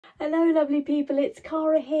Hello lovely people, it's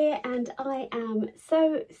Cara here and I am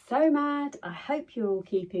so mad. I hope you're all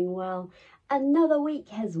keeping well. Another week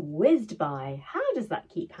has whizzed by. How does that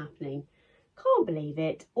keep happening? Can't believe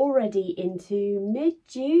it. Already into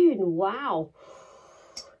mid-June. Wow.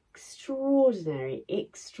 Extraordinary,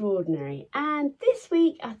 extraordinary. And this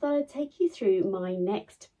week I thought I'd take you through my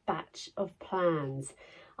next batch of plans.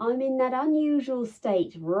 I'm in that unusual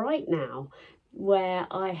state right now where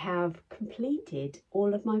I have completed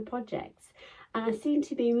all of my projects and I seem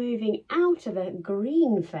to be moving out of a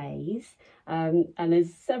green phase, and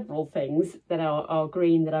there's several things that are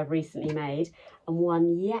green that I've recently made and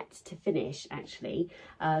one yet to finish actually.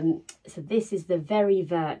 So this is the Very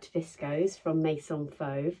Vert Viscose from Maison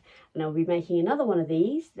Fauve and I'll be making another one of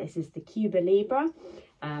these. This is the Cuba Libre.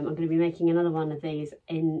 I'm going to be making another one of these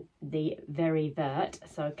in the Very Vert,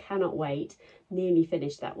 so I cannot wait. Nearly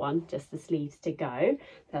finished that one, just the sleeves to go,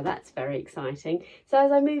 so that's very exciting. So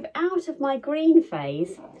as I move out of my green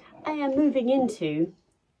phase, I am moving into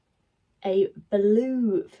a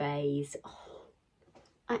blue phase. Oh,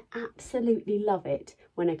 I absolutely love it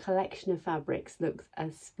when a collection of fabrics looks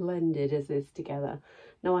as splendid as this together.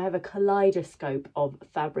 Now I have a kaleidoscope of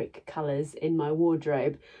fabric colours in my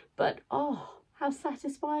wardrobe, but oh, how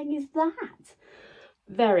satisfying is that?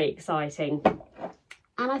 Very exciting.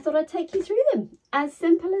 And I thought I'd take you through them. As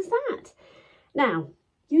simple as that. Now,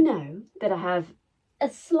 you know that I have a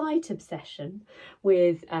slight obsession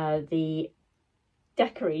with the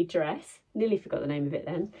Daiquiri dress. Nearly forgot the name of it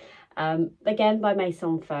then. Again by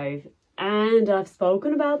Maison Fauve. And I've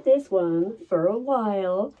spoken about this one for a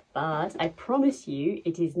while, but I promise you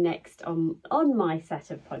it is next on my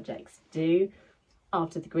set of projects to do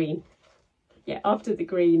after the green. Yeah, after the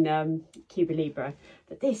green Cuba Libre.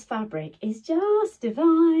 But this fabric is just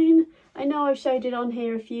divine. I know I've showed it on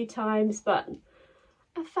here a few times, but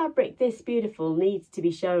a fabric this beautiful needs to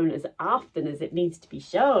be shown as often as it needs to be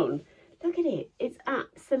shown. Look at it, it's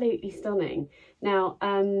absolutely stunning. Now,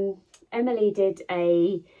 Emily did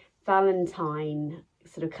a Valentine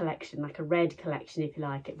sort of collection, like a red collection if you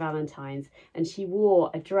like, at Valentine's, and she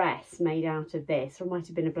wore a dress made out of this, or it might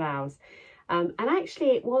have been a blouse. And actually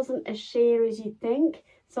it wasn't as sheer as you'd think,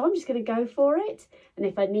 so I'm just going to go for it, and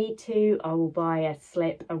if I need to I will buy a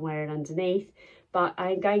slip and wear it underneath. But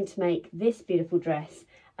I'm going to make this beautiful dress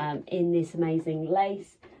in this amazing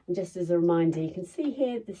lace, and just as a reminder, you can see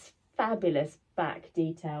here this fabulous back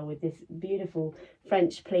detail with this beautiful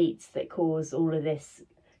French pleats that cause all of this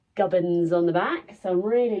gubbins on the back, so I'm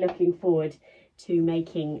really looking forward to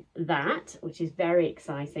making that, which is very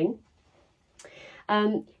exciting.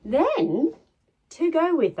 Then, to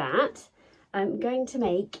go with that, I'm going to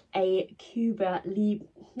make a Cuba Libre.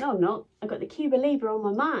 No, I'm not. I've got the Cuba Libre on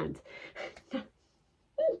my mind. I'm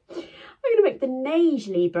going to make the Nage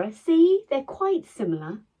Libre. See, they're quite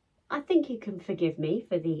similar. I think you can forgive me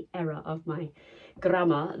for the error of my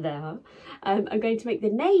grammar there. I'm going to make the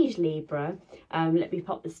Nage Libre. Let me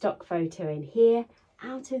pop the stock photo in here.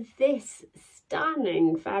 Out of this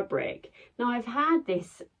stunning fabric. Now, I've had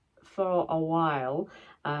this for a while,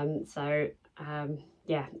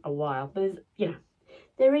 yeah, a while, but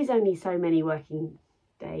there is only so many working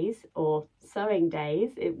days or sewing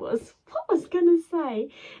days, it was what I was gonna say,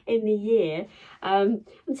 in the year, and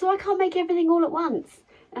so I can't make everything all at once.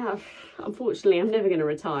 Unfortunately, I'm never going to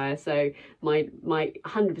retire, so my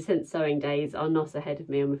 100% sewing days are not ahead of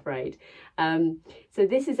me, I'm afraid. So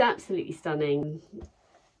this is absolutely stunning.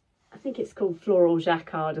 I think it's called Floral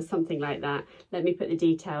Jaquard or something like that. Let me put the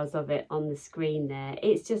details of it on the screen there.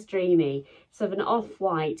 It's just dreamy. Sort of an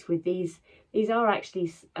off-white with these are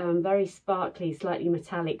actually very sparkly, slightly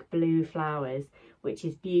metallic blue flowers, which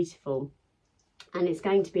is beautiful. And it's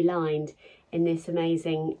going to be lined in this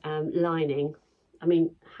amazing lining. I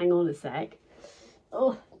mean, hang on a sec.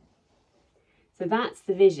 Oh, so that's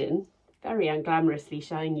the vision. Very unglamorously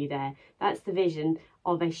showing you there. That's the vision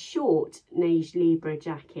of a short Nage Libre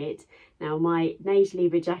jacket. Now, my Nage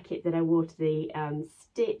Libre jacket that I wore to the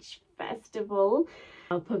Stitch Festival,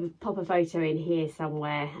 I'll pop a photo in here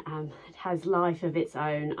somewhere. It has life of its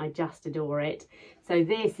own. I just adore it. So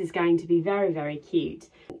this is going to be very, very cute.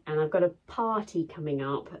 And I've got a party coming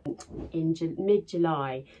up in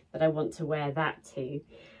mid-July that I want to wear that to.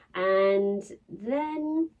 And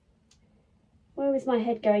then, where was my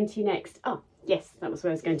head going to next? Oh, yes, that was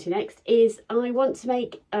where I was going to next, is I want to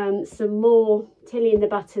make some more Tilly and the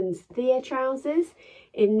Buttons Thea trousers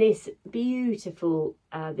in this beautiful,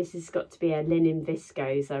 this has got to be a linen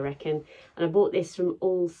viscose, I reckon. And I bought this from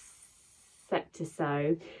All set to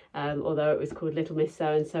sew, although it was called Little Miss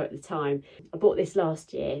So and So at the time. I bought this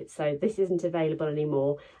last year, so this isn't available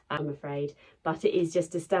anymore, I'm afraid, but it is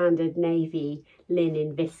just a standard navy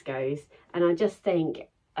linen viscose, and I just think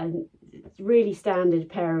a really standard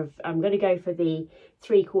pair of, I'm going to go for the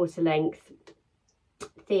 3/4 length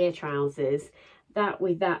Thea trousers, that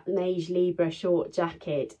with that Nage Libre short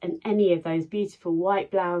jacket and any of those beautiful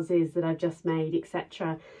white blouses that I've just made,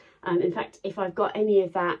 etc. In fact, if I've got any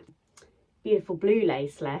of that beautiful blue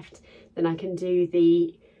lace left, then I can do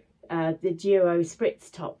the duo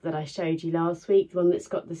Spritz top that I showed you last week, the one that's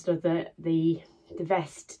got the sort of the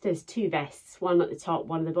vest. There's two vests, one at the top,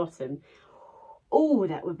 one at the bottom. Oh,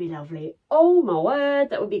 that would be lovely. Oh my word,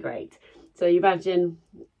 that would be great. So you imagine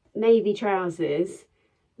navy trousers,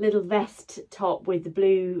 little vest top with the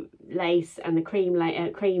blue lace and the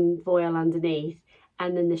cream voile underneath,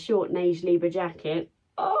 and then the short Nage Libre jacket.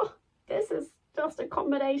 Oh, this is just a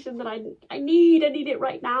combination that I need it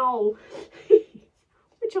right now.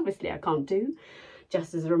 Which obviously I can't do.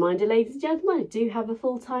 Just as a reminder, ladies and gentlemen, I do have a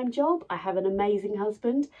full-time job. I have an amazing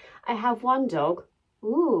husband. I have one dog.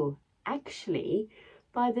 Ooh, actually,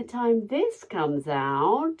 by the time this comes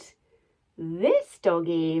out, this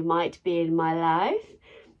doggy might be in my life.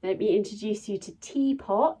 Let me introduce you to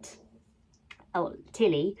Teapot. Oh,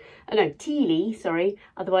 Teely, sorry,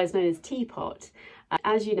 otherwise known as Teapot.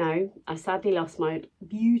 As you know, I sadly lost my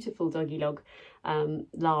beautiful doggy log,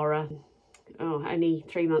 Lara, only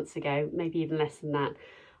 3 months ago, maybe even less than that.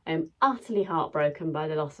 I'm utterly heartbroken by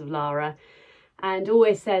the loss of Lara, and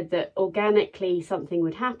always said that organically something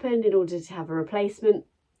would happen in order to have a replacement.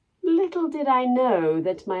 Little did I know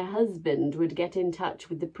that my husband would get in touch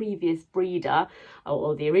with the previous breeder,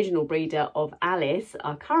 or the original breeder of Alice,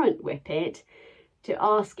 our current whippet, to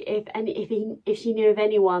ask if she knew of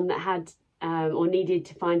anyone that had or needed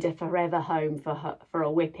to find a forever home for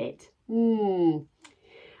a whippet.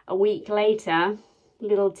 A week later,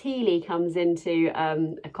 little Teely comes into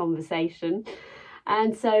a conversation,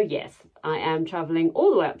 and so yes, I am travelling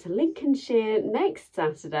all the way up to Lincolnshire next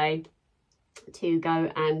Saturday to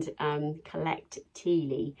go and collect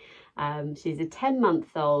Teely. She's a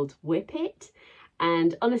 10-month-old whippet,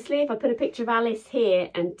 and honestly, if I put a picture of Alice here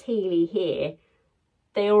and Teely here,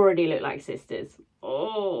 they already look like sisters.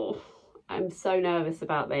 Oh, I'm so nervous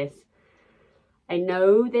about this. I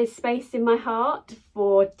know there's space in my heart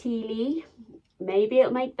for Teely. Maybe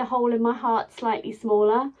it'll make the hole in my heart slightly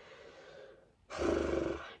smaller.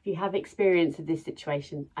 If you have experience of this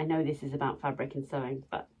situation, I know this is about fabric and sewing,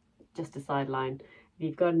 but just a sideline. If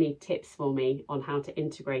you've got any tips for me on how to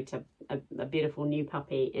integrate a beautiful new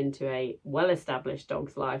puppy into a well-established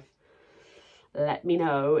dog's life, let me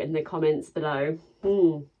know in the comments below.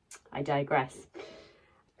 I digress.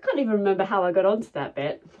 I can't even remember how I got onto that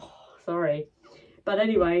bit. Sorry. But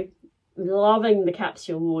anyway, loving the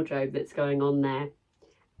capsule wardrobe that's going on there.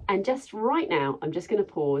 And just right now, I'm just going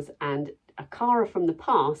to pause, and a Cara from the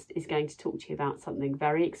past is going to talk to you about something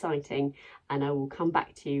very exciting, and I will come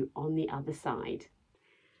back to you on the other side.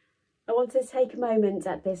 I want to take a moment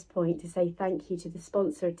at this point to say thank you to the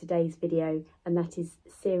sponsor of today's video, and that is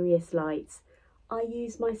Serious Lights. I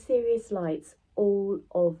use my Serious Lights all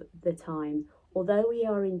of the time. Although we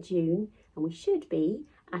are in June and we should be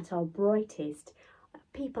at our brightest,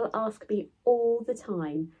 people ask me all the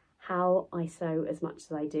time how I sew as much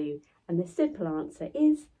as I do, and the simple answer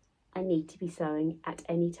is I need to be sewing at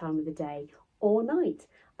any time of the day or night.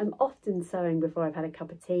 I'm often sewing before I've had a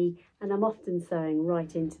cup of tea, and I'm often sewing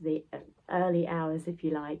right into the early hours, if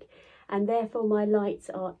you like, and therefore my lights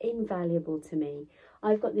are invaluable to me.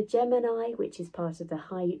 I've got the Gemini, which is part of the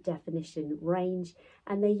high definition range,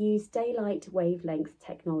 and they use daylight wavelength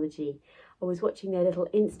technology. I was watching their little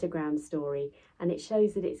Instagram story, and it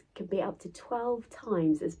shows that it can be up to 12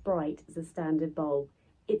 times as bright as a standard bulb.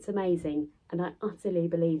 It's amazing, and I utterly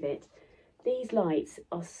believe it. These lights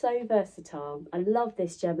are so versatile. I love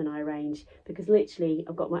this Gemini range because literally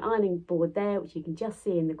I've got my ironing board there, which you can just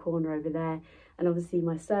see in the corner over there, and obviously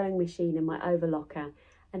my sewing machine and my overlocker,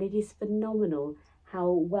 and it is phenomenal how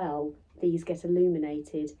well these get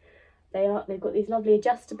illuminated. They've got these lovely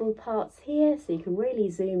adjustable parts here, so you can really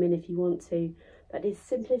zoom in if you want to, but it's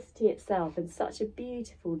simplicity itself and such a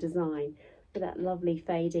beautiful design with that lovely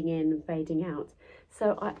fading in and fading out.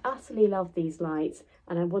 So I utterly love these lights,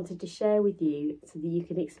 and I wanted to share with you so that you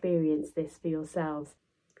can experience this for yourselves.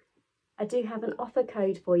 I do have an offer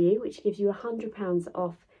code for you which gives you £100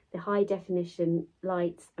 off the high definition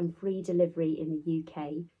lights and free delivery in the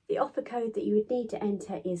UK. The offer code that you would need to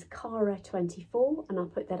enter is CARA24, and I'll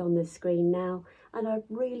put that on the screen now, and I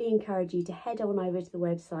really encourage you to head on over to the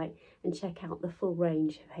website and check out the full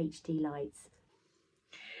range of HD lights.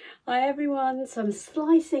 Hi everyone, so I'm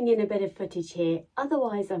slicing in a bit of footage here,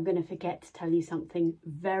 otherwise I'm going to forget to tell you something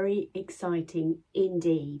very exciting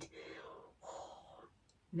indeed.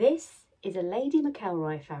 This is a Lady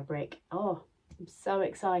McElroy fabric. Oh, I'm so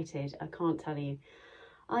excited, I can't tell you.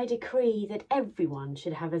 I decree that everyone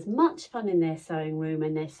should have as much fun in their sewing room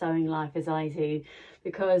and their sewing life as I do,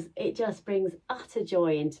 because it just brings utter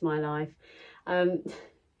joy into my life.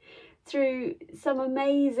 Through some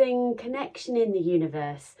amazing connection in the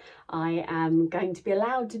universe, I am going to be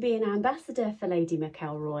allowed to be an ambassador for Lady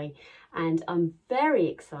McElroy, and I'm very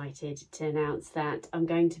excited to announce that I'm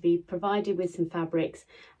going to be provided with some fabrics,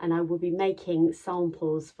 and I will be making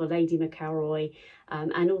samples for Lady McElroy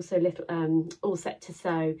and also little all set to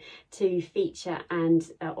sew to feature and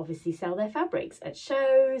obviously sell their fabrics at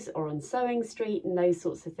shows or on Sewing Street and those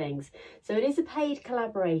sorts of things. So it is a paid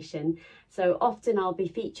collaboration, so often I'll be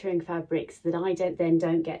featuring fabrics that I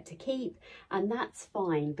don't get to keep, and that's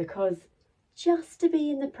fine, because just to be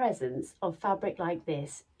in the presence of fabric like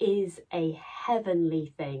this is a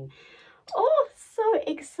heavenly thing. Oh, so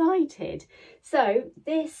excited. So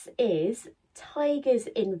this is Tigers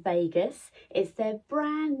in Vegas. It's their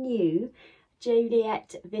brand new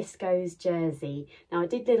Juliet viscose jersey. Now I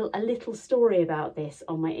did a little story about this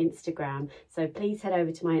on my Instagram, so please head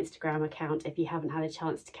over to my Instagram account if you haven't had a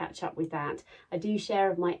chance to catch up with that. I do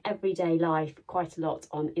share of my everyday life quite a lot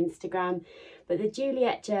on Instagram, but the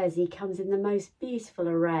Juliet jersey comes in the most beautiful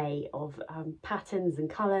array of patterns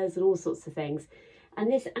and colours and all sorts of things,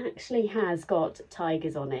 and this actually has got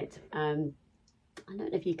tigers on it. I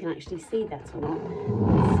don't know if you can actually see that or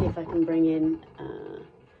not. Let's see if I can bring in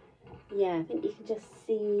yeah, I think you can just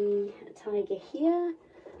see a tiger here.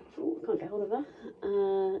 Oh, can't get hold of her.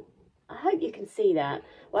 I hope you can see that.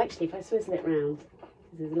 Well, actually, if I swizzle it round,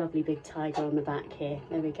 there's a lovely big tiger on the back here.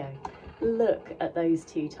 There we go. Look at those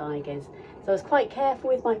two tigers. So I was quite careful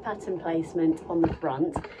with my pattern placement on the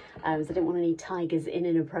front, so I didn't want any tigers in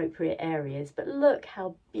inappropriate areas, but look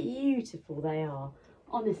how beautiful they are.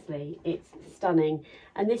 Honestly, it's stunning.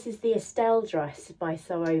 And this is the Estelle dress by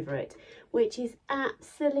Sew Over It, which is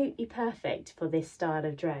absolutely perfect for this style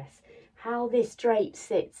of dress. How this drape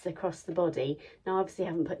sits across the body. Now, obviously I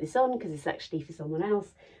haven't put this on because it's actually for someone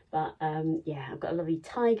else, but yeah, I've got a lovely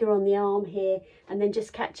tiger on the arm here, and then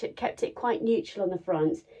just kept it quite neutral on the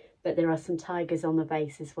front, but there are some tigers on the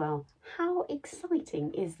base as well. How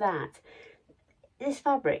exciting is that? This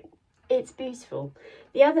fabric, it's beautiful.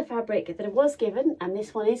 The other fabric that I was given, and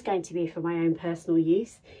this one is going to be for my own personal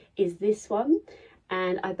use, is this one.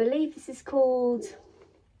 And I believe this is called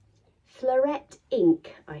Floret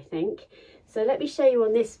Ink, I think. So let me show you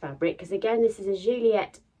on this fabric, because again, this is a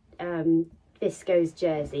Juliet viscose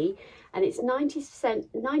jersey, and it's 96%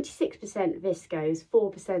 viscose,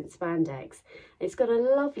 4% spandex. It's got a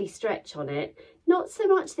lovely stretch on it. Not so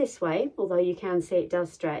much this way, although you can see it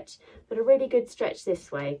does stretch, but a really good stretch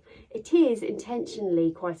this way. It is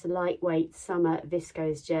intentionally quite a lightweight summer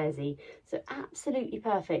viscose jersey, so absolutely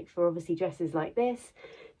perfect for obviously dresses like this,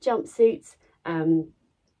 jumpsuits,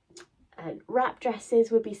 wrap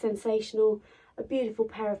dresses would be sensational. A beautiful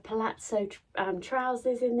pair of palazzo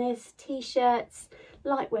trousers in this, t-shirts,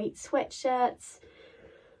 lightweight sweatshirts.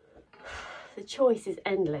 The choice is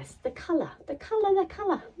endless. The colour.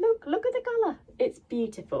 Look at the colour. It's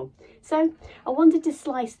beautiful. So I wanted to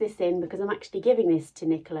slice this in because I'm actually giving this to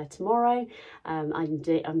Nicola tomorrow.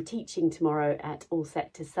 I'm teaching tomorrow at All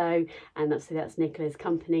Set to Sew, and that's Nicola's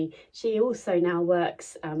company. She also now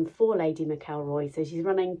works for Lady McElroy, so she's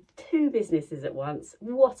running 2 businesses at once.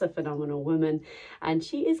 What a phenomenal woman, and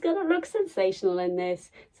she is going to look sensational in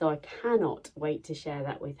this, so I cannot wait to share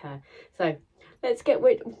that with her. So let's get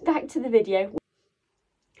back to the video.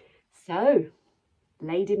 So,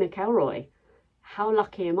 Lady McElroy, how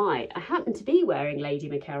lucky am I? I happen to be wearing Lady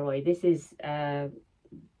McElroy. This is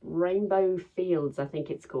Rainbow Fields, I think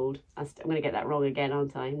it's called. I'm going to get that wrong again,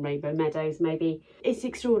 aren't I? Rainbow Meadows, maybe. It's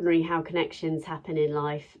extraordinary how connections happen in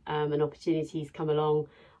life and opportunities come along.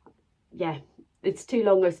 Yeah, it's too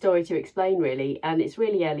long a story to explain, really, and it's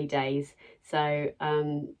really early days. So,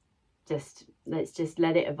 let's just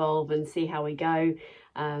let it evolve and see how we go.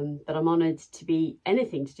 But I'm honoured to be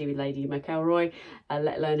anything to do with Lady McElroy,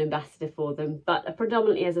 let alone ambassador for them. But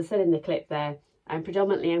predominantly, as I said in the clip there, I'm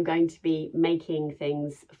going to be making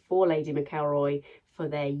things for Lady McElroy for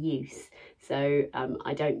their use. So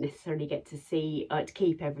I don't necessarily get to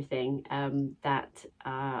keep everything that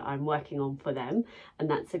I'm working on for them, and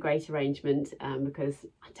that's a great arrangement because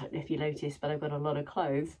I don't know if you noticed, but I've got a lot of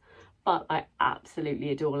clothes. But I absolutely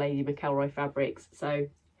adore Lady McElroy fabrics, so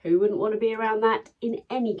who wouldn't want to be around that in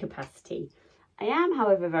any capacity? I am,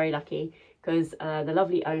 however, very lucky because the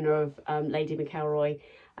lovely owner of Lady McElroy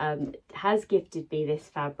has gifted me this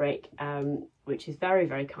fabric, which is very,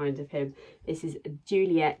 very kind of him. This is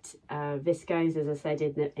Juliet viscose, as I said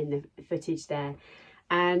in the footage there.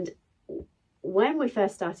 And when we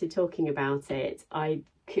first started talking about it, I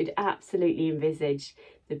could absolutely envisage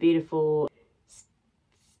the beautiful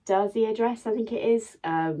Stasia dress, I think it is,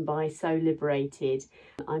 by So Liberated.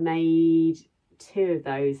 I made 2 of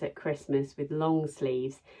those at Christmas with long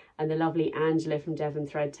sleeves, and the lovely Angela from Devon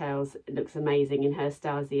Threadtails looks amazing in her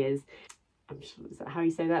Stasias. I'm sure, is that how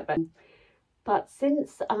you say that? But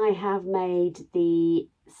since I have made the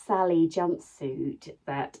Sally jumpsuit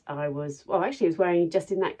that I was wearing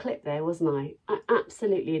just in that clip there, wasn't I? I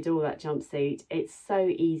absolutely adore that jumpsuit. It's so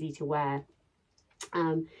easy to wear.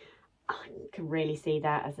 I can really see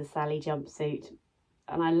that as a Sally jumpsuit,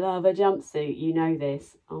 and I love a jumpsuit, you know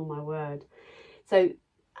this, oh my word. So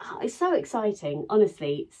it's so exciting,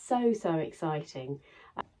 honestly, so exciting.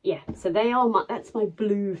 Yeah, so that's my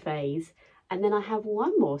blue phase. And then I have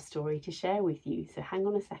one more story to share with you, so hang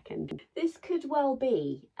on a second. This could well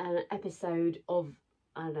be an episode of,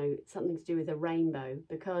 I don't know, something to do with a rainbow,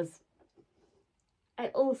 because I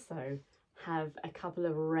also have a couple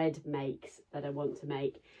of red makes that I want to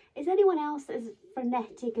make. Is anyone else as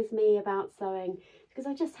frenetic as me about sewing? Because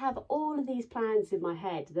I just have all of these plans in my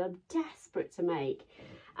head that I'm desperate to make,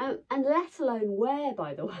 and let alone wear,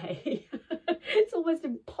 by the way. It's almost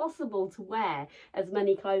impossible to wear as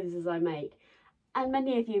many clothes as I make. And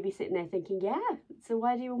many of you will be sitting there thinking, yeah, so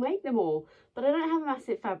why do you make them all? But I don't have a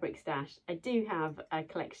massive fabric stash. I do have a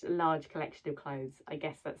large collection of clothes. I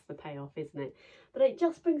guess that's the payoff, isn't it? But it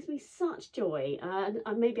just brings me such joy. And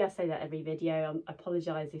maybe I say that every video. I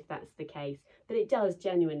apologise if that's the case. But it does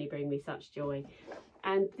genuinely bring me such joy.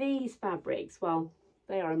 And these fabrics, well,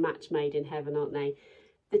 they are a match made in heaven, aren't they?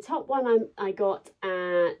 The top one I got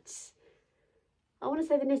at, I want to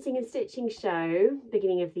say, the Knitting and Stitching Show,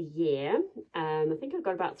 beginning of the year. I think I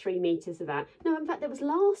got about 3 meters of that. No, in fact, that was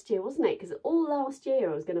last year, wasn't it? Because all last year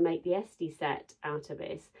I was going to make the Esty set out of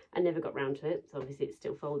this. I never got round to it, so obviously it's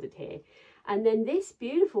still folded here. And then this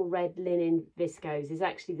beautiful red linen viscose is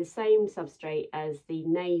actually the same substrate as the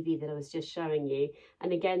navy that I was just showing you.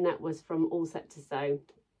 And again, that was from All Set to Sew.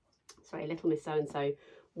 Sorry, Little Miss So-and-so.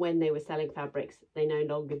 When they were selling fabrics, they no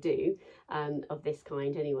longer do, of this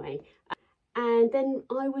kind anyway. And then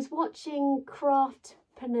I was watching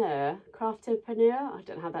Craftpreneur, I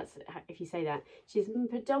don't know if you say that. She's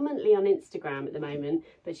predominantly on Instagram at the moment,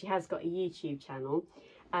 but she has got a YouTube channel.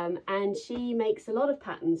 And she makes a lot of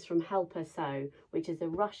patterns from Help Her Sew, which is a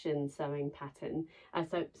Russian sewing pattern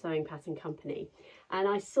company. And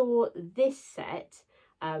I saw this set,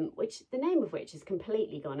 which the name of which has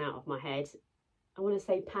completely gone out of my head. I want to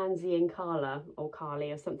say Pancy and Carla, or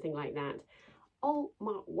Carly, or something like that. Oh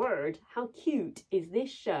my word, how cute is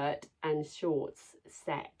this shirt and shorts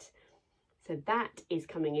set? So that is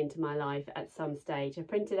coming into my life at some stage. I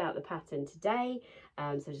printed out the pattern today, so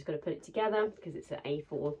I'm just going to put it together because it's an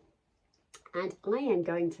A4. And I am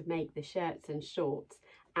going to make the shirts and shorts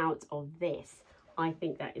out of this. I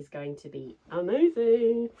think that is going to be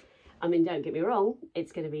amazing. I mean, don't get me wrong,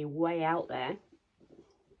 it's going to be way out there.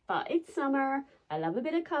 But it's summer, I love a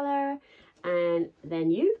bit of colour. And then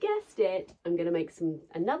you've guessed it, I'm going to make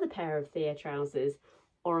another pair of Thea trousers,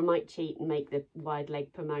 or I might cheat and make the wide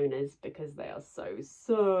leg pomonas because they are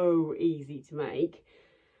so easy to make.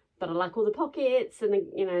 But I like all the pockets and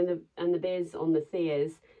the biz on the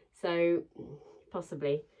Theas, so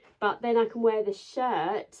possibly. But then I can wear the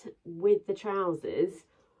shirt with the trousers,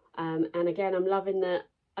 and again I'm loving the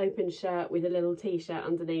open shirt with a little t-shirt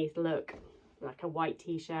underneath. Look, like a white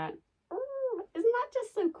t-shirt. Oh, isn't that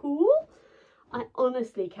just so cool? I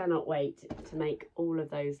honestly cannot wait to make all of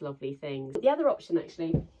those lovely things. The other option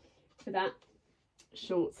actually for that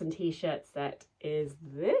shorts and t-shirt set is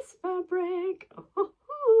this fabric.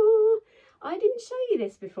 I didn't show you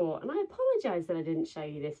this before, and I apologise that I didn't show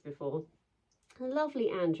you this before. Lovely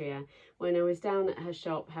Andrea, when I was down at her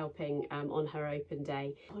shop helping on her open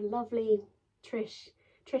day. Oh, lovely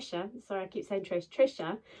Trisha, sorry I keep saying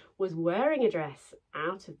Trisha was wearing a dress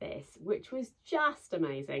out of this, which was just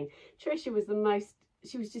amazing. Trisha was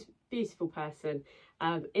she was just a beautiful person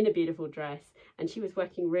in a beautiful dress, and she was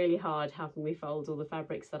working really hard helping me fold all the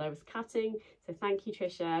fabrics that I was cutting. So thank you,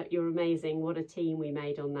 Trisha, you're amazing. What a team we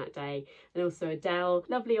made on that day. And also Adele,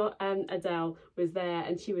 lovely Adele was there,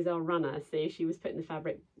 and she was our runner, so she was putting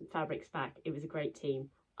the fabrics back. It was a great team.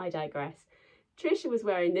 I digress. Trisha was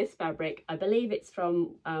wearing this fabric. I believe it's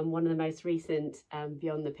from one of the most recent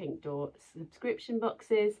Beyond the Pink Door subscription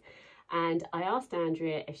boxes. And I asked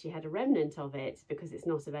Andrea if she had a remnant of it because it's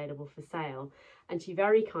not available for sale. and she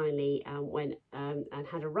very kindly went and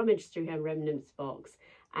had a rummage through her remnants box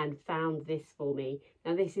and found this for me.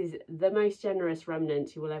 Now this is the most generous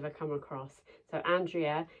remnant you will ever come across. So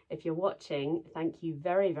Andrea, if you're watching, thank you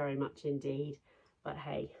very, very much indeed. But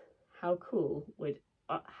hey, how cool would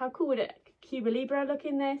a Cuba Libre look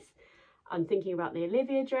in this? I'm thinking about the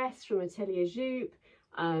Olivia dress from Atelier Jupe.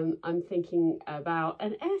 I'm thinking about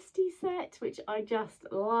an Esty set, which I just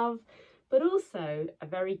love, but also a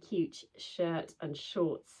very cute shirt and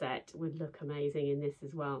shorts set would look amazing in this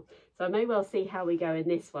as well. So I may well see how we go in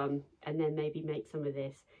this one and then maybe make some of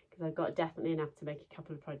this, because I've got definitely enough to make a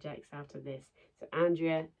couple of projects out of this. So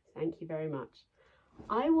Andrea, thank you very much.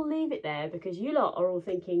 I will leave it there because you lot are all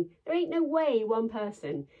thinking there ain't no way one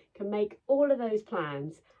person can make all of those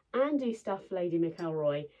plans and do stuff for Lady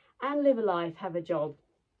McElroy and live a life, have a job.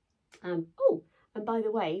 Oh, and by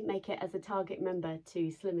the way, make it as a Target member to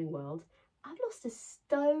Slimming World. I've lost 1.5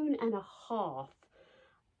 stone.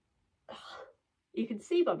 You can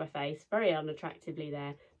see by my face very unattractively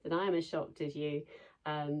there that I am as shocked as you.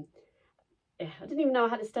 I didn't even know I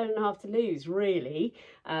had 1.5 stone to lose, really,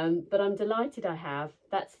 but I'm delighted I have.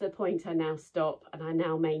 That's the point I now stop and I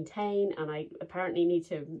now maintain, and I apparently need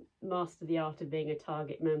to master the art of being a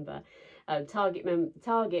Target member.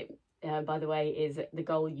 Target, by the way, is the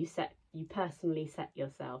goal you personally set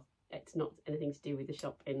yourself. It's not anything to do with the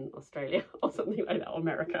shop in Australia or something like that, or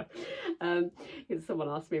America. Because someone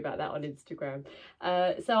asked me about that on Instagram.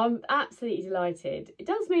 So I'm absolutely delighted. It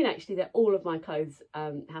does mean actually that all of my clothes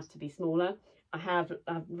have to be smaller. I've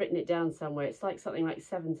written it down somewhere. It's like something like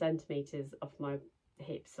 7 centimetres off my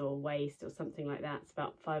hips or waist or something like that. It's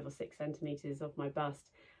about 5 or 6 centimetres off my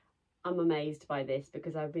bust. I'm amazed by this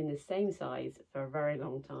because I've been the same size for a very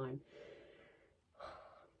long time.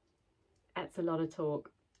 That's a lot of talk.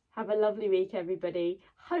 Have a lovely week, everybody.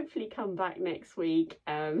 Hopefully come back next week.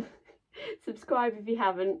 Subscribe if you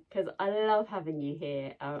haven't, because I love having you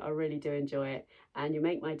here. I really do enjoy it, and you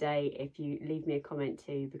make my day if you leave me a comment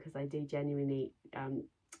too, because I do genuinely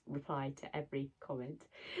reply to every comment.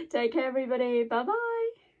 Take care, everybody. Bye bye.